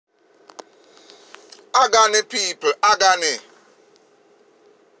Agony people, agony.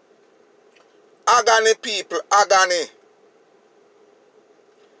 Agony people, agony.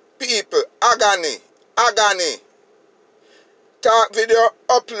 People, agony, agony. Talk video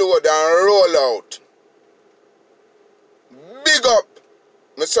upload and roll out. Big up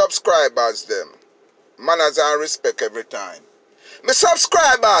my subscribers them. Manners and respect every time. My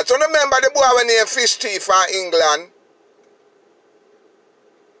subscribers, you remember the boy when he fish thief in England?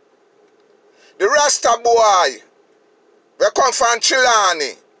 The Rasta boy, we come from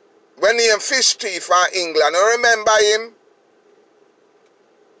Chilani, when he fish thief in England. You remember him?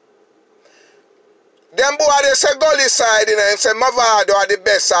 Them boy they say gully side, you know, and say Mavado are the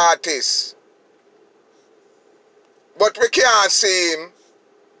best artist. But we can't see him.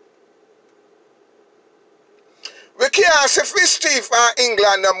 We can't see fish thief in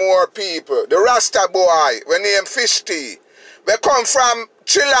England no more people. The Rasta boy, when he fish thief, we come from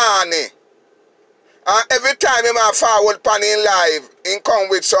Chilani. And every time he might forward pan in live, he come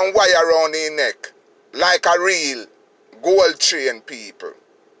with some wire around his neck. Like a real gold chain people.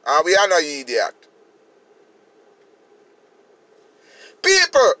 And we are no idiot.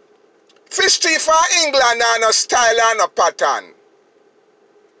 People, fish thief in England are no style and no pattern.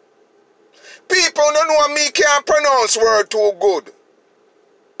 People don't know me can't pronounce word too good.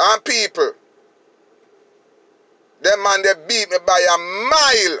 And people, them man they beat me by a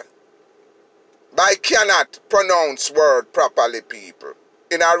mile. But I cannot pronounce word properly, people,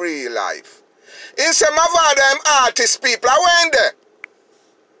 in a real life. In some of them artist people, I went there.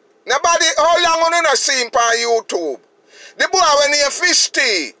 Nobody, how long you not see him on YouTube? The boy when he fish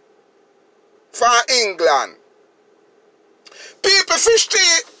tea from England. People fish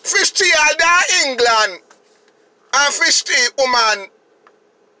tea are there in England. And fish tea woman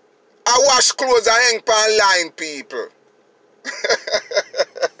I wash clothes and hang pan line, people.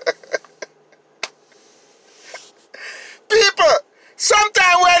 People,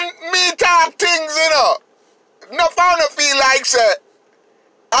 sometimes when me talk things, you know, no found feel like say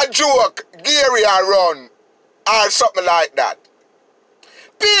a joke, Gary run, or something like that.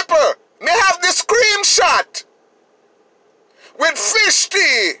 People, me have the screenshot with fish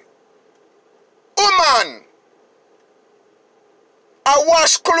tea, woman, I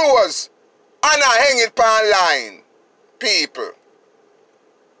wash clothes and I hang it pan line, people.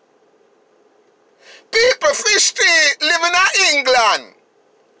 People fish tea living in England.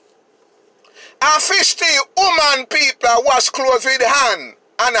 And fish tea woman people wash clothes with hand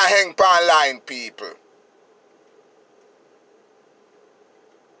and a hang pan line, people.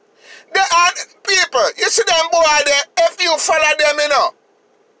 They are people, you see them boy there, if you follow them, you know.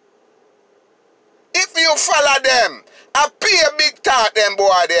 If you follow them, I pay a big talk them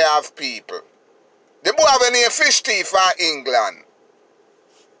boy they have, people. The boy when he fish tea from England.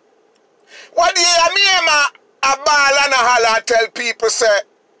 What do you hear me a ball and a holler tell people say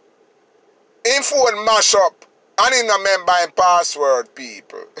in phone mash up and in a member in password,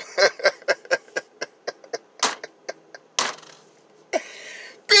 people.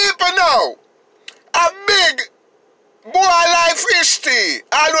 People know a big boy like fish tea.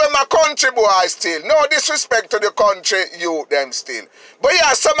 Although my country boy still. No disrespect to the country youth them still. But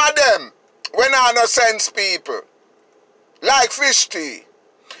yeah, some of them when I no sense people like fish tea.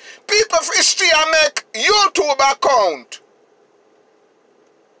 People fish tea and make YouTube account.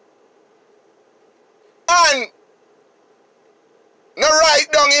 And no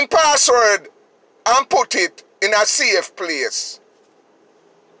write down in password and put it in a safe place.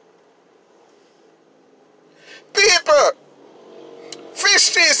 People,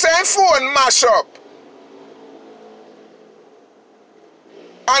 fish tea send phone mash up.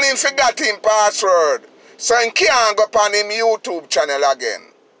 And him forgot him password. So he can't go on him YouTube channel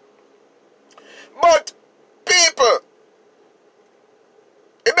again. But people,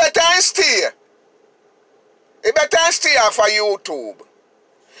 it better stay. It better stay for YouTube.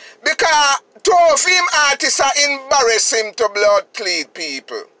 Because two of him artists are embarrassing to blood clean,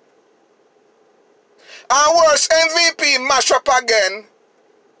 people. And worse, MVP mash up again.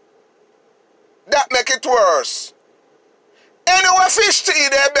 That make it worse. Anyway, fish tea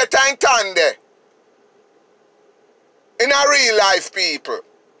they better in Tande. In a real life, people.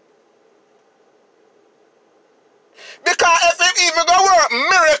 Because if it even go work,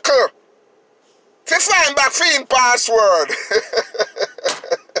 miracle, to find back for password.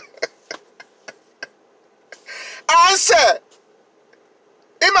 And say,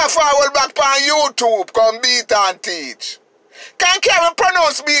 him a forward back on YouTube, come beat and teach. Can't even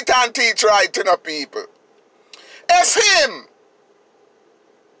pronounce beat and teach right, you know, people. If him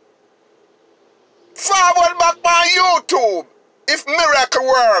forward back on YouTube, if miracle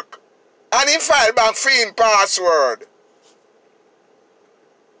work, And he file back for him password.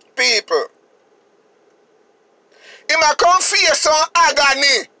 People. He might come face some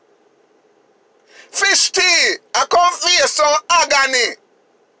agony. Fish tea, I come face some agony.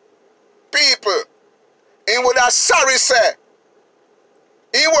 People. He would have sorry say.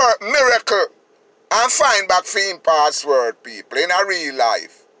 He work miracle and find back for him password, people, in a real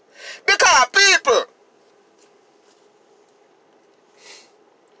life. Because people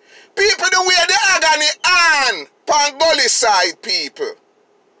the way the agony on Pangoli side, people.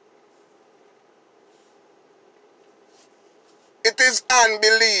 It is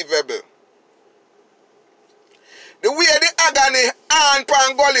unbelievable. The way the agony on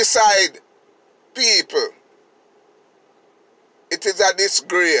Pangoli side, people. It is a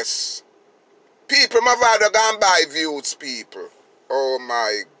disgrace. People, my father gone buy views, people. Oh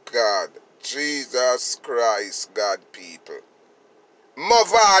my God. Jesus Christ, God, people. My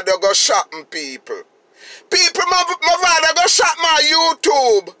father go shopping, people. People, my father go shop my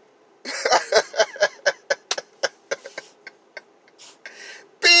YouTube.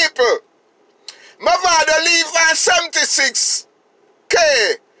 People, my father leave on 76K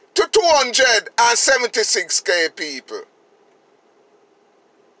to 276K, people.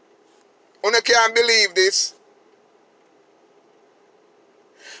 You can't believe this.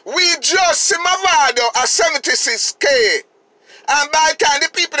 We just see my father at 76K. And by the time the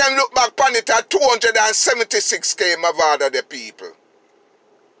people them look back on it at 276K, my father, the people.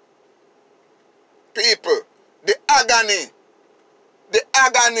 People, the agony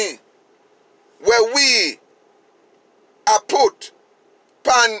where we are put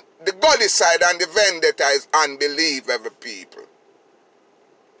upon the godly side and the vendetta is unbelievable, people.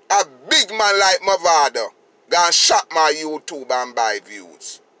 A big man like my father gonna shop my YouTube and buy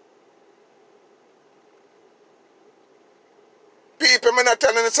views. People, me not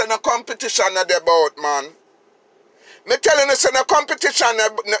telling you it's no competition not about, man. Me telling you it's no competition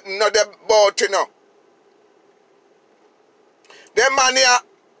not about, you know. Them man here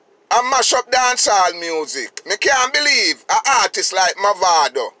a mash up dancehall music. Me can't believe an artist like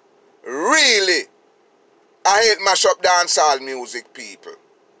Mavado really I hate mash up dancehall music, people.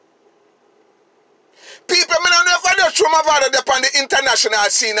 People, me don't know if I just show Mavado up on the international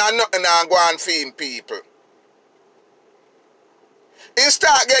scene and nothing and go on for him, people. He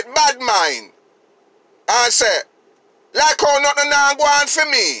start get bad mind and say, like how nothing now go on for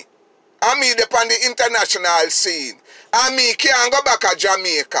me. And me up on the international scene. And me can't go back to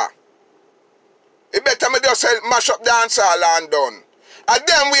Jamaica. It better me just mash up dancehall and done. And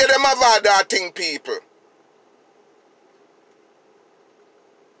then we them have that thing, people.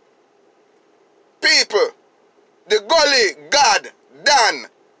 People, the gully God done.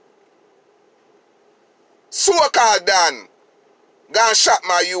 So-called done. Go and shop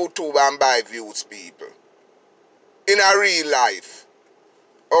my YouTube and buy views, people. In a real life.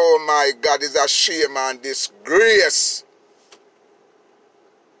 Oh my God, it's a shame and disgrace.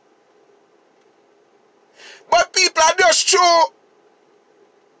 But people are just true.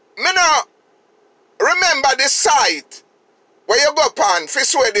 Me now remember the site where you go upon,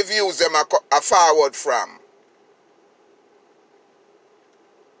 this where the views them are forward from.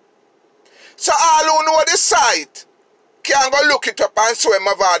 So all who know the site can go look it up and see where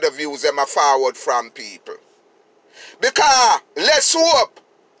my other views them are forward from, people. Because let's hope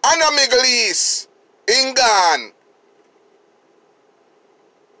in the Middle East, in Ghana,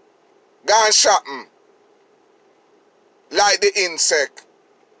 gone shopping like the insect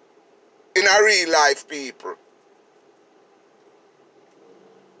in a real life, people.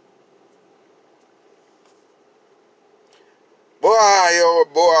 Boy, oh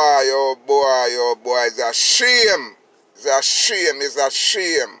boy, oh boy, oh boy, it's a shame. It's a shame, it's a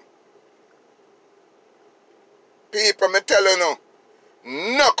shame. People, me tell you no,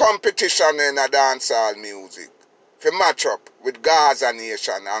 no competition in a dancehall music for match up with Gaza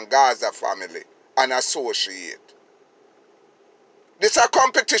Nation and Gaza family and associate. This a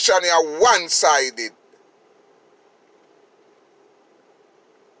competition here one-sided.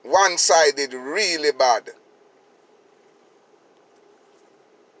 One-sided, really bad.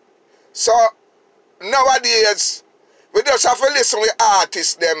 So, nowadays, we just have to listen with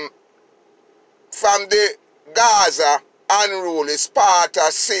artists them from the Gaza unruly,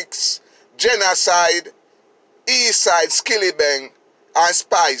 Sparta 6, Genocide, Eastside, Skillibeng, and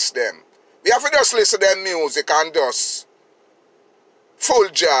Spice them. We have to just listen to their music and just full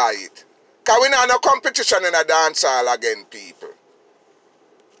joy it. Because we not no competition in a dancehall again, people.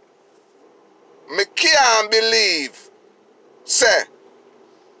 Me can't believe, say,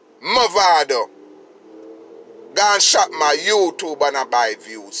 Mavado go and shop my YouTube and I buy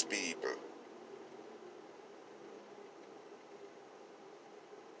views, people.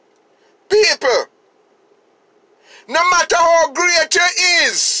 People, no matter how great you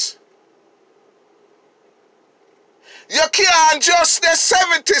is, you can't just the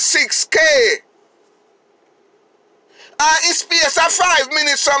 76K. And in space of 5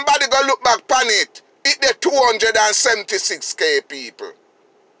 minutes, somebody go look back on it. It the 276K people.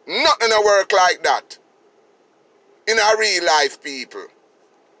 Nothing to work like that. In a real life, people.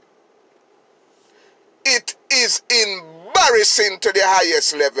 It is embarrassing to the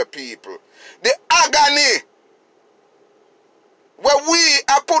highest level, people. The agony where we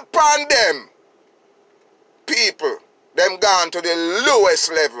are put upon them, people, them gone to the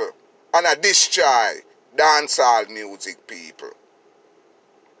lowest level and a destroy dancehall music, people.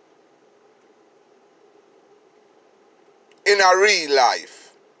 In a real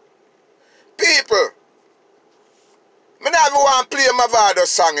life. People, I never want to play Mavado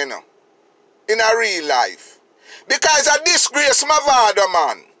song, you know, in a real life. Because I disgrace Mavado,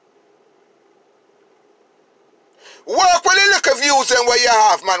 man. Work with the little views and what you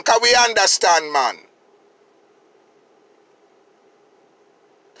have, man, because we understand, man.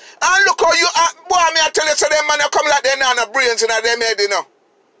 And look how you, boy, me I tell you, so them man, you come like they have no brains in them head, you know.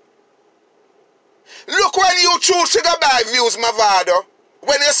 Look when you choose to go buy views, Mavado,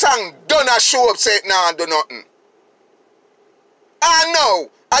 when your song done a show up, say it now and do nothing. I know,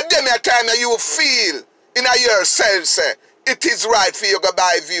 at them a time that you feel in a yourself, say, it is right for you to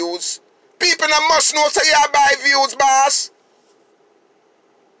buy views. People that must know, say, you buy views, boss.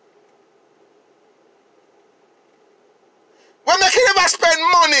 We make you never spend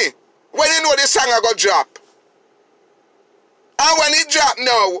money when you know the song are going to drop. And when it drop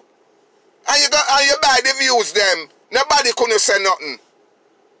now, and you buy the views them, nobody couldn't say nothing.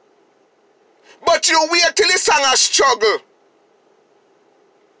 But you wait till the song a struggle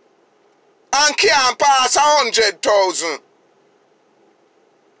and can't pass 100,000.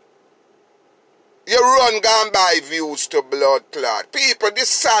 You run go and buy views to blood clot. People, this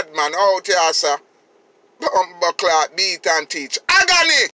sad man out here, sir. Bumper clot, beat and teach. Agony!